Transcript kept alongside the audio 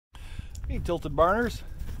Hey Tilted Barners,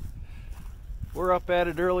 we're up at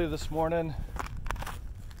it early this morning.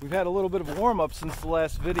 We've had a little bit of a warm-up since the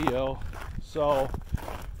last video, so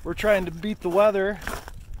we're trying to beat the weather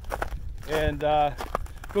and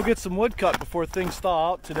go get some wood cut before things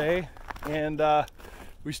thaw out today and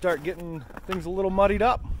we start getting things a little muddied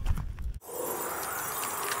up.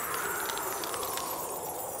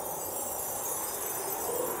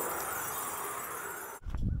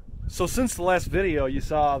 So since the last video you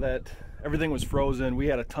saw that everything was frozen, we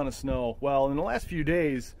had a ton of snow. Well, in the last few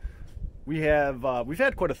days we've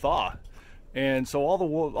had quite a thaw, and so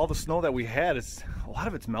all the snow that we had, a lot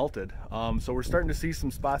of it's melted. So we're starting to see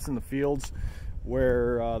some spots in the fields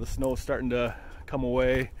where the snow is starting to come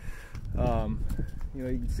away. You know,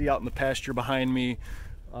 you can see out in the pasture behind me,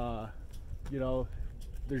 you know,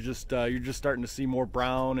 there's just you're just starting to see more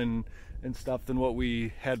brown and stuff than what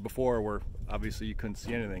we had before, where obviously you couldn't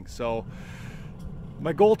see anything. So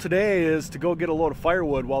my goal today is to go get a load of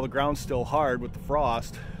firewood while the ground's still hard with the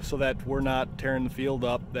frost, so that we're not tearing the field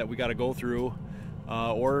up that we got to go through,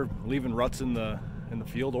 or leaving ruts in the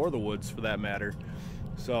field or the woods for that matter.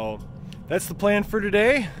 So that's the plan for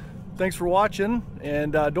today. Thanks for watching,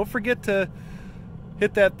 and don't forget to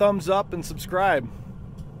hit that thumbs up and subscribe.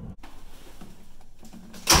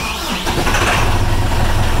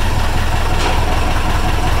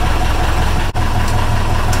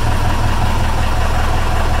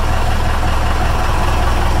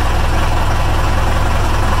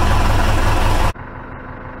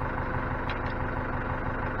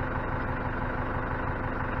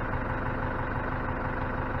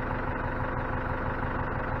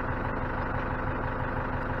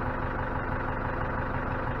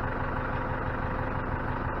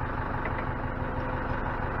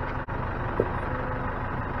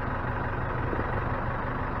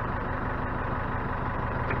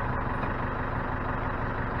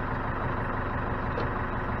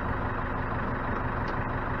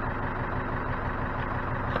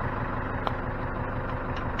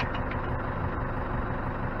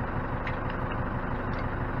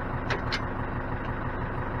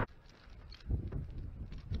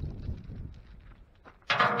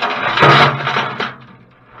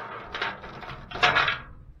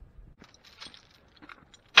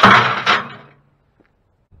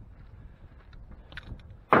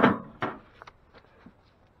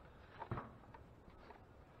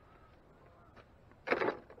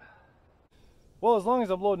 Well, as long as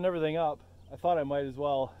I'm loading everything up, I thought I might as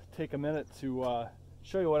well take a minute to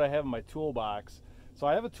show you what I have in my toolbox. So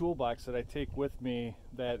I have a toolbox that I take with me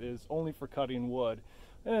that is only for cutting wood,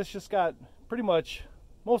 and it's just got pretty much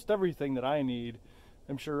most everything that I need.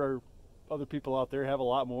 I'm sure other people out there have a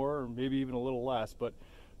lot more, or maybe even a little less, but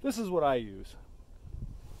this is what I use.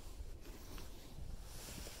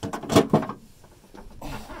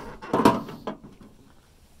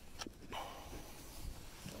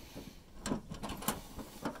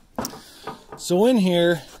 So in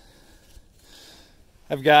here,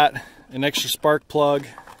 I've got an extra spark plug,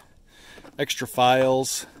 extra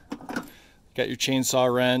files, got your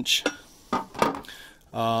chainsaw wrench.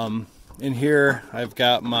 In here, I've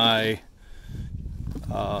got my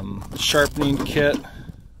sharpening kit.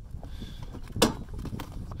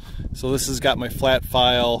 So this has got my flat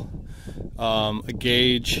file, a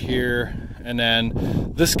gauge here, and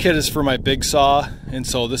then this kit is for my big saw, and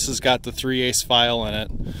so this has got the 3/8 file in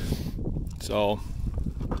it. So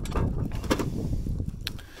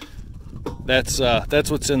that's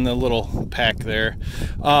what's in the little pack there.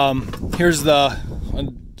 Here's the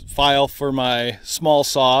file for my small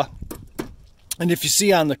saw, and if you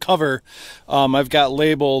see on the cover, I've got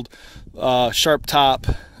labeled sharp top,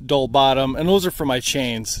 dull bottom, and those are for my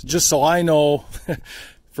chains, just so I know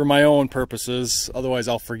for my own purposes. Otherwise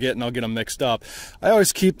I'll forget and I'll get them mixed up. I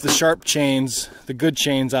always keep the sharp chains, the good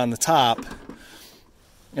chains, on the top,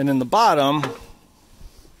 and in the bottom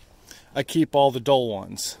I keep all the dull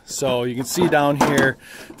ones. So you can see down here,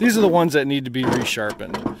 these are the ones that need to be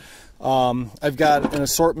resharpened. I've got an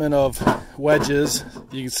assortment of wedges.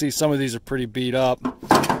 You can see some of these are pretty beat up.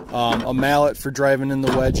 A mallet for driving in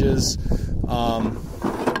the wedges.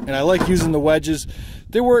 And I like using the wedges.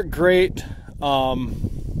 They work great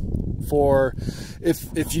for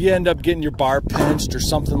if you end up getting your bar pinched or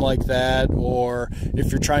something like that, or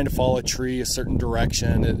if you're trying to follow a tree a certain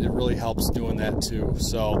direction, it really helps doing that too.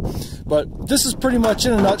 So, but this is pretty much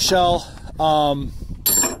in a nutshell,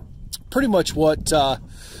 pretty much what,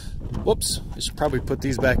 whoops, I should probably put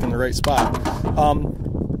these back in the right spot.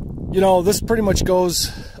 You know, this pretty much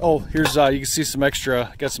goes, oh, here's, you can see some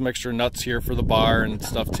extra, got some extra nuts here for the bar and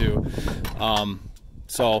stuff too.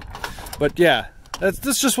 So, but yeah,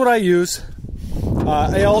 that's just what I use.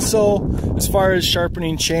 I also, as far as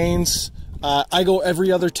sharpening chains, I go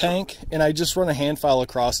every other tank and I just run a hand file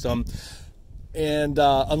across them. And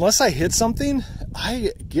unless I hit something,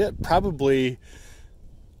 I get probably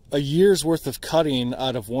a year's worth of cutting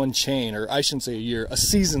out of one chain, or I shouldn't say a year, a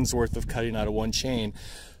season's worth of cutting out of one chain.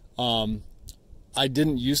 I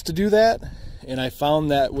didn't used to do that, and I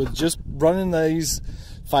found that with just running these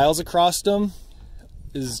files across them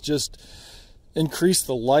is just increased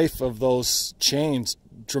the life of those chains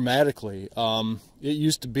dramatically. It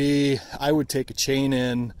used to be I would take a chain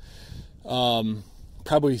in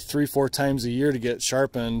probably 3-4 times a year to get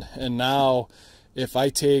sharpened, and now if I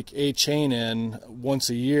take a chain in once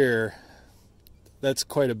a year, that's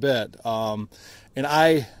quite a bit. And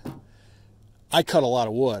I cut a lot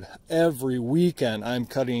of wood. Every weekend I'm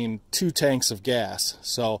cutting 2 tanks of gas,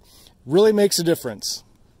 so really makes a difference.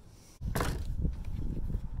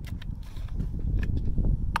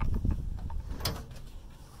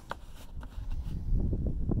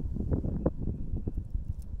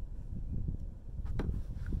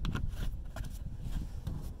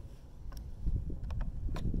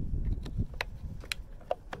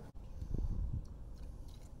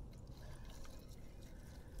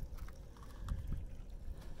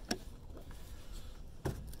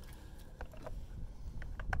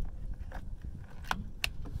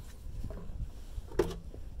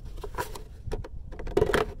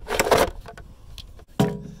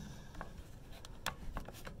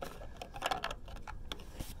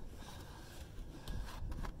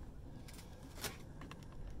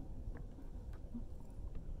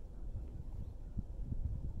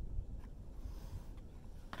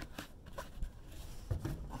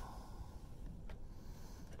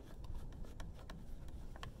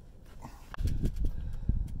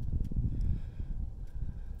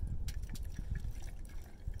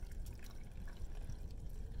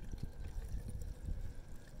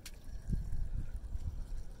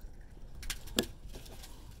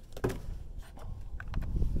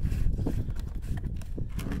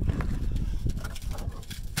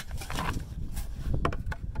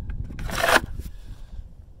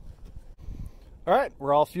 All right,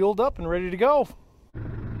 we're all fueled up and ready to go.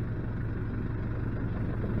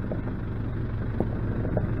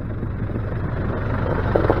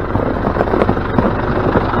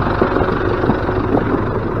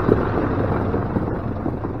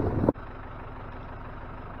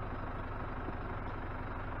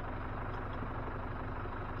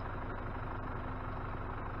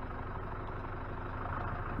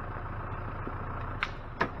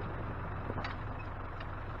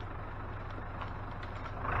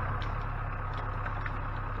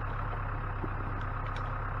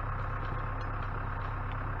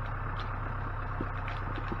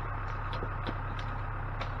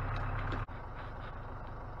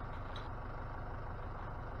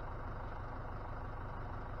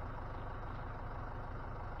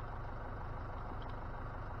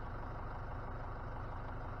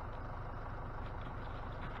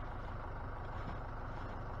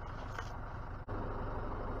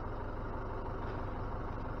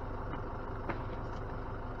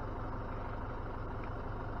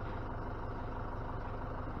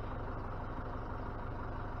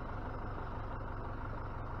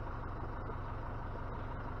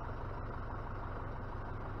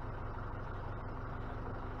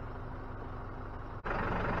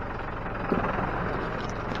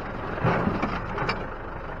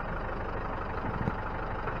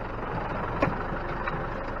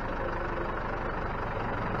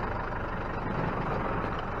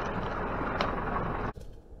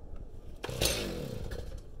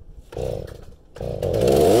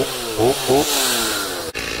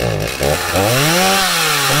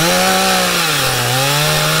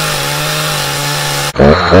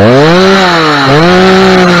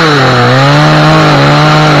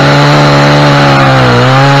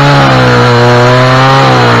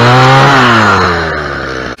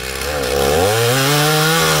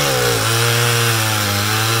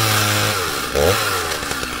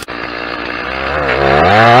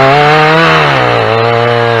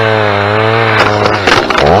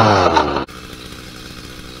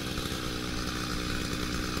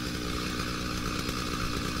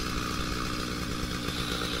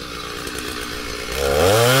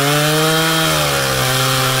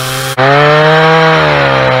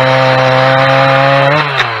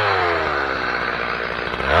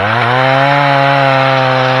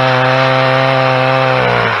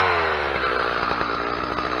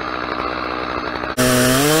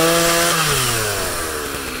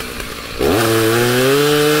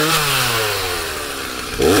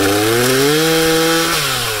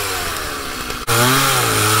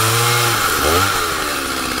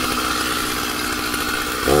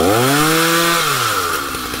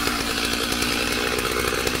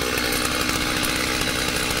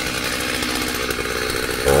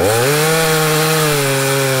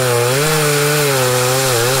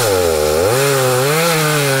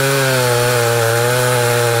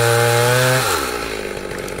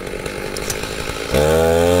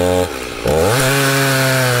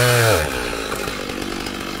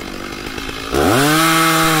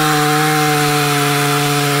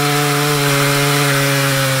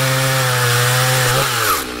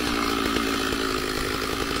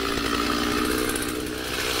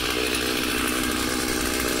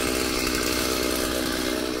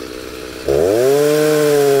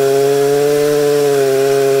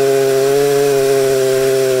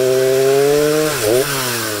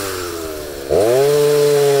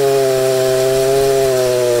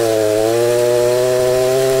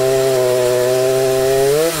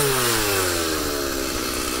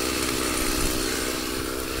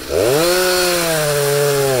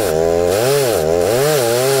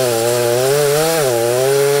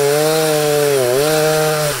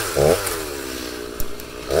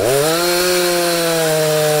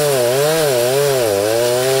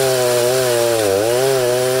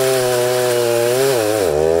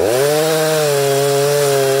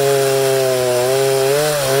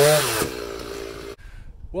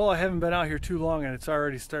 here too long and it's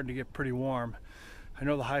already starting to get pretty warm. I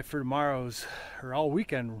know the high for tomorrow's, or all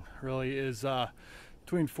weekend really, is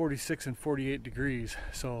between 46 and 48 degrees.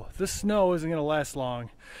 So this snow isn't going to last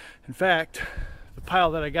long. In fact, the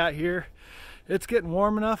pile that I got here, it's getting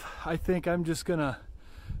warm enough. I think I'm just gonna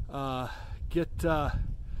get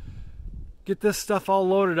this stuff all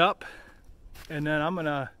loaded up, and then I'm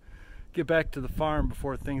gonna get back to the farm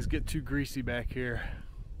before things get too greasy back here.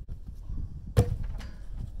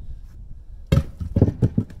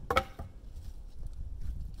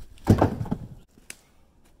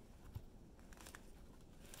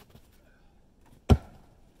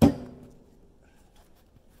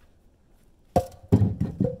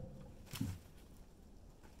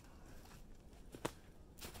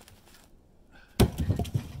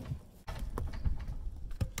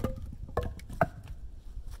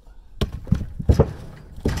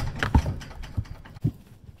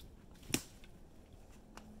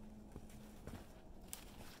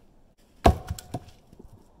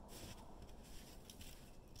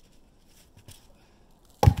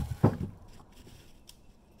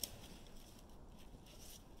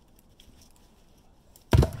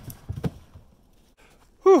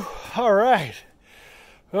 Whew, all right.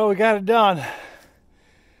 Well, we got it done.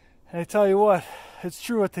 And I tell you what, it's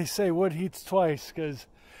true what they say, wood heats twice, because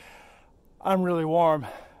I'm really warm.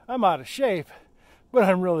 I'm out of shape, but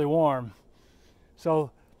I'm really warm.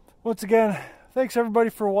 So, once again, thanks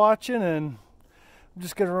everybody for watching, and I'm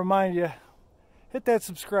just going to remind you, hit that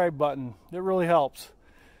subscribe button. It really helps.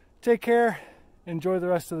 Take care. Enjoy the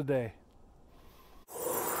rest of the day.